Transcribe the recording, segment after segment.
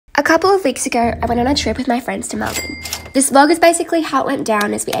couple of weeks ago, I went on a trip with my friends to Melbourne. This vlog is basically how it went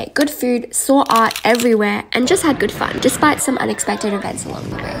down as we ate good food, saw art everywhere, and just had good fun, despite some unexpected events along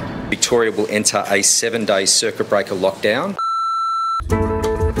the way. Victoria will enter a 7-day circuit breaker lockdown.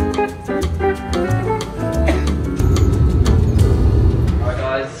 Hi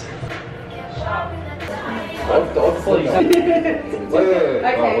guys.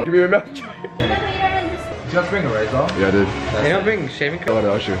 Okay. Give me a match. Did you have to bring a razor? Yeah, I did. Can you not bring shaving cream? Oh,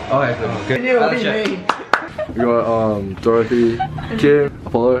 no, sure. Oh, yeah, good. We got Dorothy, Kim,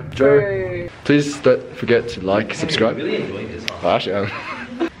 Apollo, Joe. Please don't forget to like, subscribe. I'm really enjoying this. Oh, actually,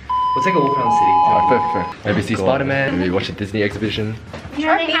 We'll take a walk around the city. Alright, fair. Maybe see Spider-Man. Maybe watch a Disney exhibition. You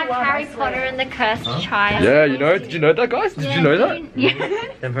know they have Harry Potter and the Cursed Child. Yeah, you know. Did you know that, guys? Did you know that? Yeah.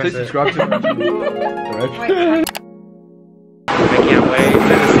 Please subscribe to I can't wait to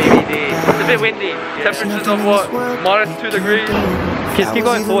the CBD. It's a bit windy. Temperatures of what? -2 degrees. Kids, keep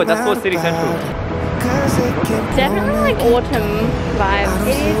going forward. That's towards City Central. Definitely like autumn vibes.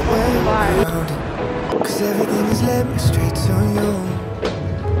 It is autumn vibes. Cause everything has led me straight to you.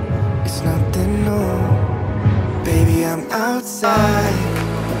 It's nothing new. Baby, I'm outside.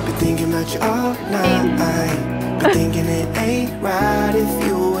 Been thinking about you all night. Been thinking it ain't right if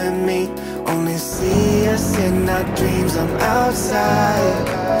you and me only see us in our dreams. I'm outside.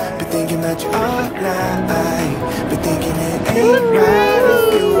 Been thinking about you all night. Been thinking it ain't right if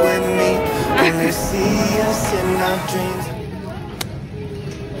you and me only see us in our dreams.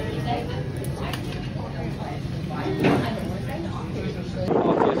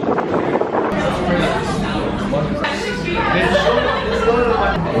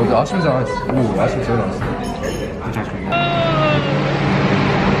 Oh, the ice cream's nice. Ooh, the ice cream's so nice.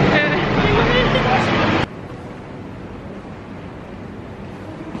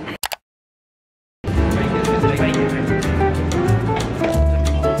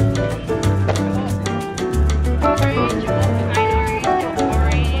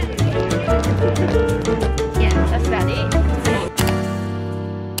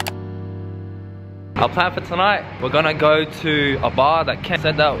 Our plan for tonight, we're gonna go to a bar that Ken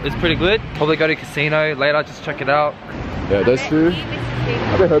said that is pretty good. Probably go to a casino later, just check it out. Yeah, those two.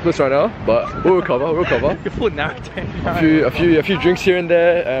 I'm a bit hopeless right now, but we'll recover, we'll recover. Your full narrative. A few drinks here and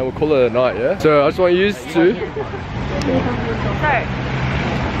there, and we'll call it a night, yeah? So I just want you to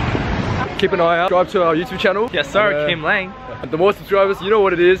keep an eye out, subscribe to our YouTube channel. Yes sir, Kim Lang. The more subscribers, you know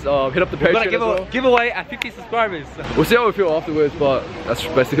what it is, hit up the Patreon. We're gonna give a giveaway at 50 subscribers. We'll see how we feel afterwards, but that's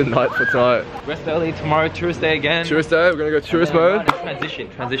basically the night for tonight. Rest early tomorrow, tourist day again. Tourist day, we're gonna go tourist mode.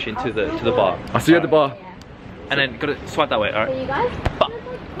 Transition to the bar. I'll see you at the bar. And then gotta swipe that way, alright? You guys?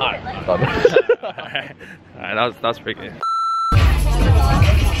 Alright. Alright, that was pretty good.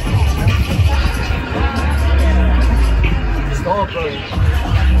 Stop, bro.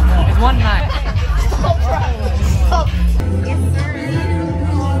 It's one night. Stop, bro. Stop. Yes, sir.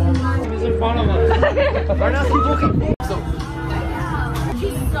 He's in front of us. Right now, keep walking.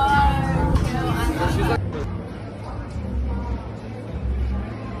 She's so cute.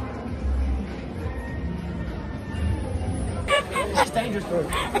 It's dangerous, bro.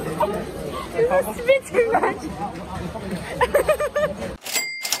 It's a bit too much.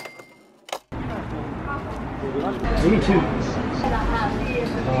 Me too.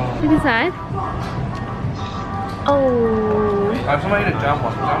 To the side. Oh. I just want you to jump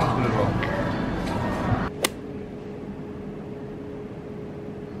off. Jump off as well.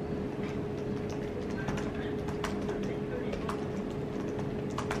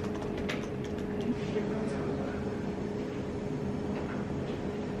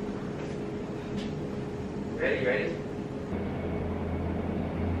 Ready?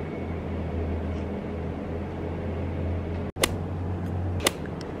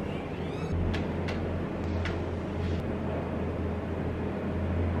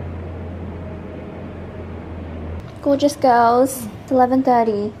 Gorgeous girls, it's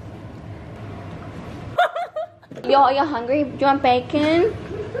 11:30. You're hungry? Do you want bacon?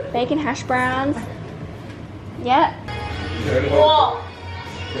 Bacon hash browns? Yeah. Whoa.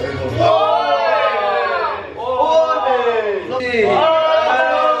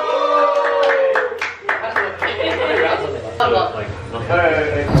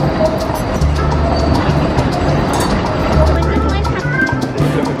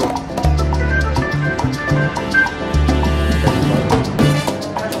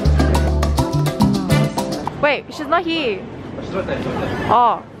 Wait, she's not here.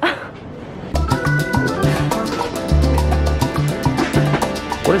 Oh.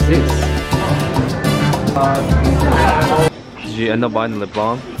 What is this? Did you end up buying the lip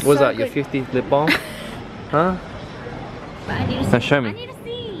balm? What was that, your 50th lip balm? Huh? But I need to Now show me. I need to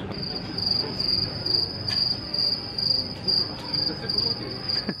see.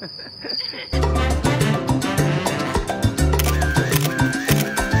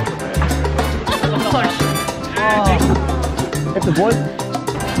 the boys.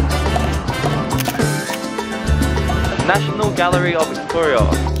 National Gallery of Victoria.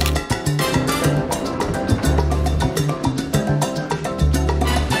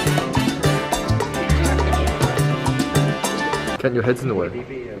 Ken, your head's in the way.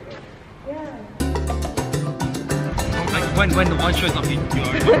 Like when the one shows up, you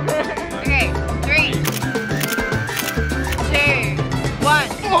already. Okay, 3, 2, 1.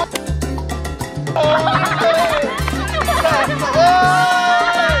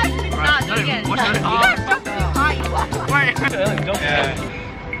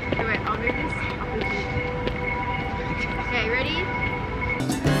 Okay, ready?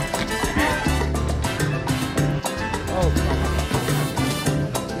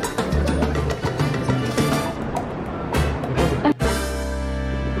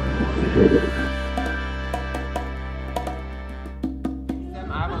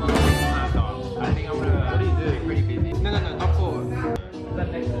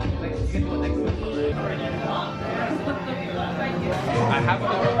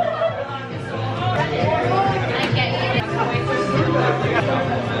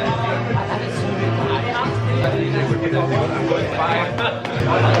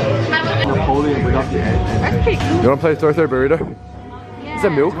 Napoleon without the end. You wanna play throw burrito? Yeah. Is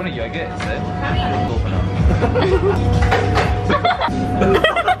that milk? You want a yogurt instead?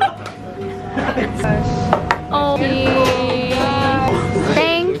 Oh,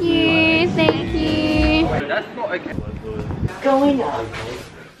 thank you, thank you. That's not okay. Going on.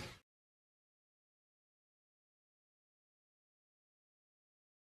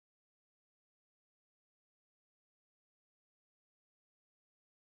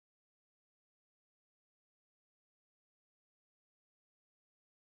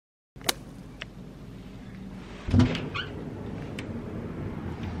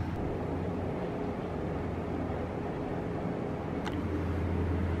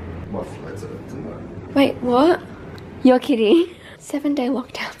 Wait, what? You're kidding? 7-day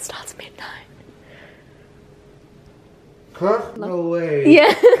lockdown starts midnight. Huh? No way.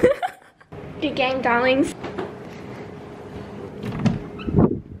 Yeah. Big gang, darlings.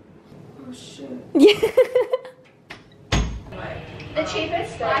 Oh shit. Yeah. The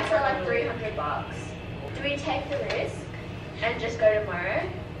cheapest flights are like $300. Do we take the risk and just go tomorrow?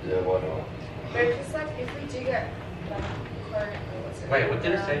 Yeah, why not? But just like if we do get like Wait, what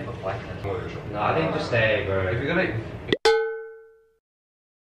did it say for flight? No, I think just stay, bro. If you're gonna.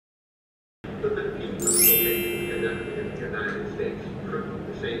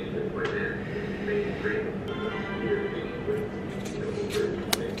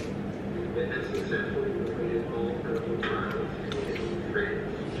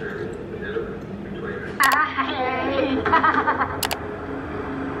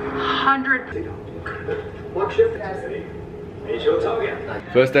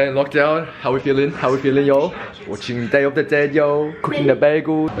 First day in lockdown, how we feeling? How we feeling, y'all? Watching Day of the Dead, yo. Cooking the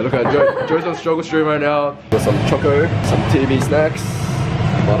bagel. And look at Joe's on struggle stream right now. Got some choco, some TV snacks,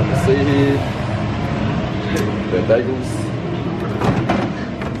 vitamin C here, the bagels.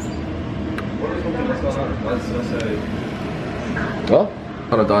 Well,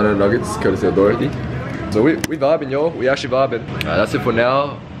 kind of dino nuggets, courtesy of Dorothy. So we vibing, y'all. We actually vibing. That's it for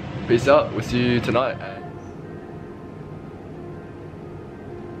now. Peace out. We'll see you tonight.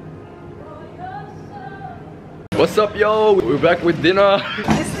 What's up, yo? We're back with dinner.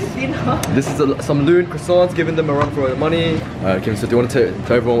 This is dinner. This is some loon croissants, giving them a run for their money. Kim, so do you want to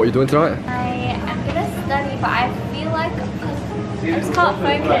tell everyone what you're doing tonight? I am gonna study, but I feel like I just can't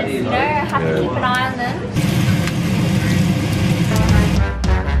focus, you know? I have to keep an eye on them.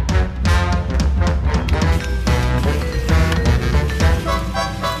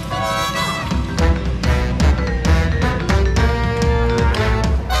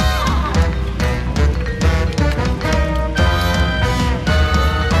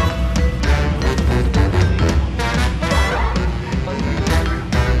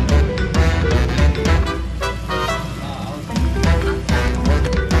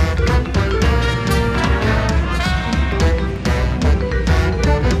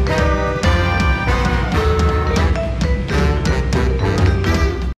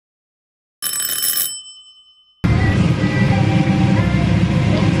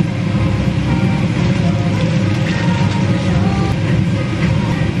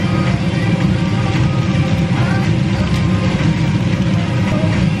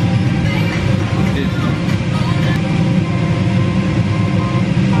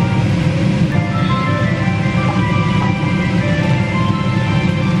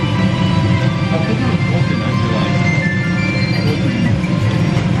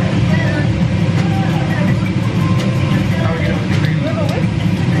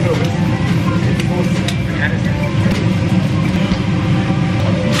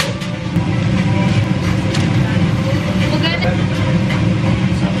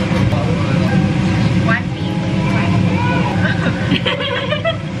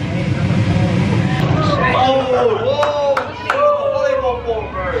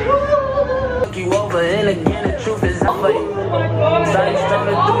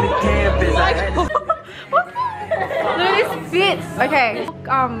 Okay. Yeah,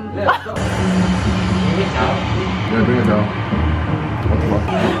 bring it down.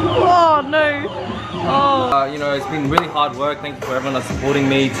 Oh no. Oh. You know, it's been really hard work. Thank you for everyone that's supporting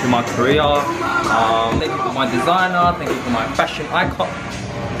me to my career. Thank you for my designer. Thank you for my fashion icon.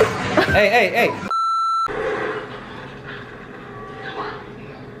 Hey.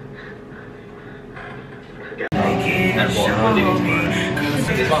 And what?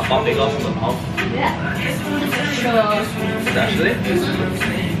 This one hot big off on the top? Yeah. Actually?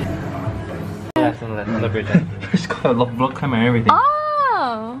 Yeah, on the bridge. It's got a block camera and everything. Oh.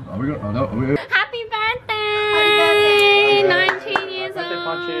 Are we gonna, Happy birthday! 19 years old.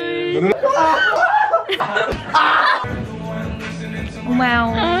 Wow.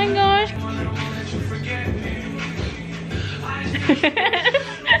 Oh my gosh.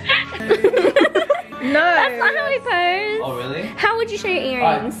 No. That's not how we pose. Oh really? How would you show your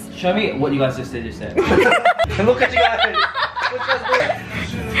earrings? Right, show me what you guys just did. Look at you guys.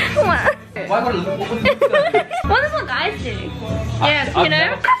 What? Why would what would you do? What does what guys do? Yeah, you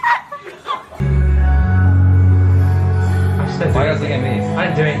know? Why you guys look at me?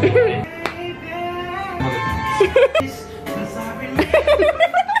 I'm doing it.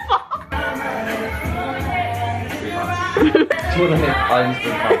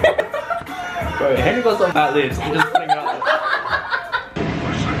 Bro, Henry got some bad lips. I'm just putting it out there.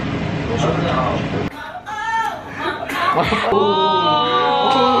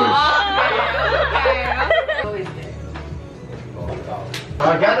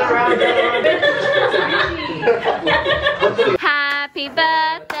 Gather around. Happy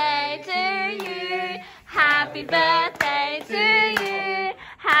birthday to you. Happy birthday to you.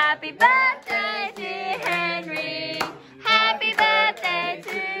 Happy birthday, dear Henry. Happy birthday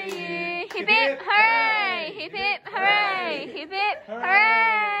to you. Hip hip hooray! Hip hip hooray! Hip hip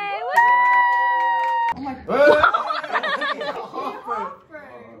hooray! Woo!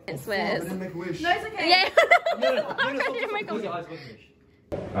 It swears. No, it's okay. Yeah. I didn't make a wish.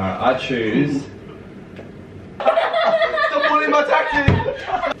 Alright, I choose. Stop pulling my tactic!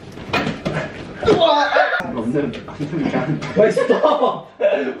 Wait, stop!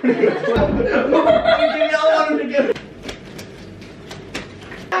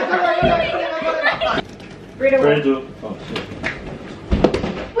 Burrito. Oh shit.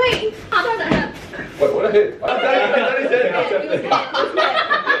 Wait, how does that hurt? Wait, what I hit? I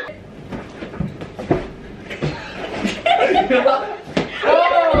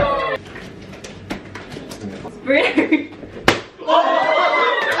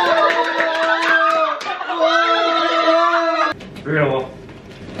Burrito.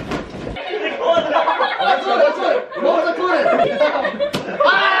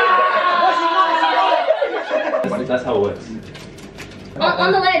 That's how it works.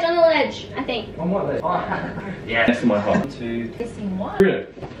 On the ledge, I think. On what leg? Yeah. Next to my heart. 2. Missing one. Burrito.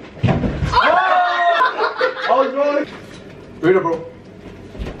 I was wrong. Burrito, bro.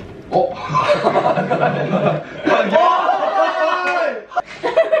 Oh.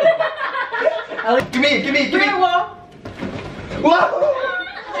 Give me. What?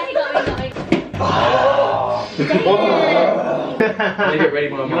 Get ready,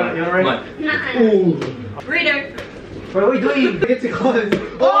 bro. You're ready? Burrito. What are we doing? Get to close.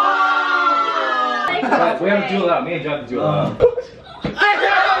 We have to duel out. Me and John have to duel out.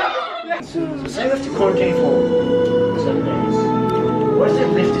 So say we have to quarantine for 7 days. What does it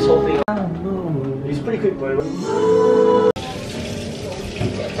lift this whole thing? I don't know. It's pretty quick, bro.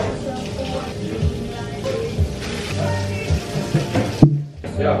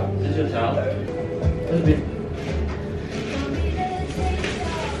 Yeah. This is your towel. That's a bit.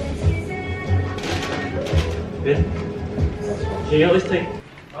 Good. Can you get this thing?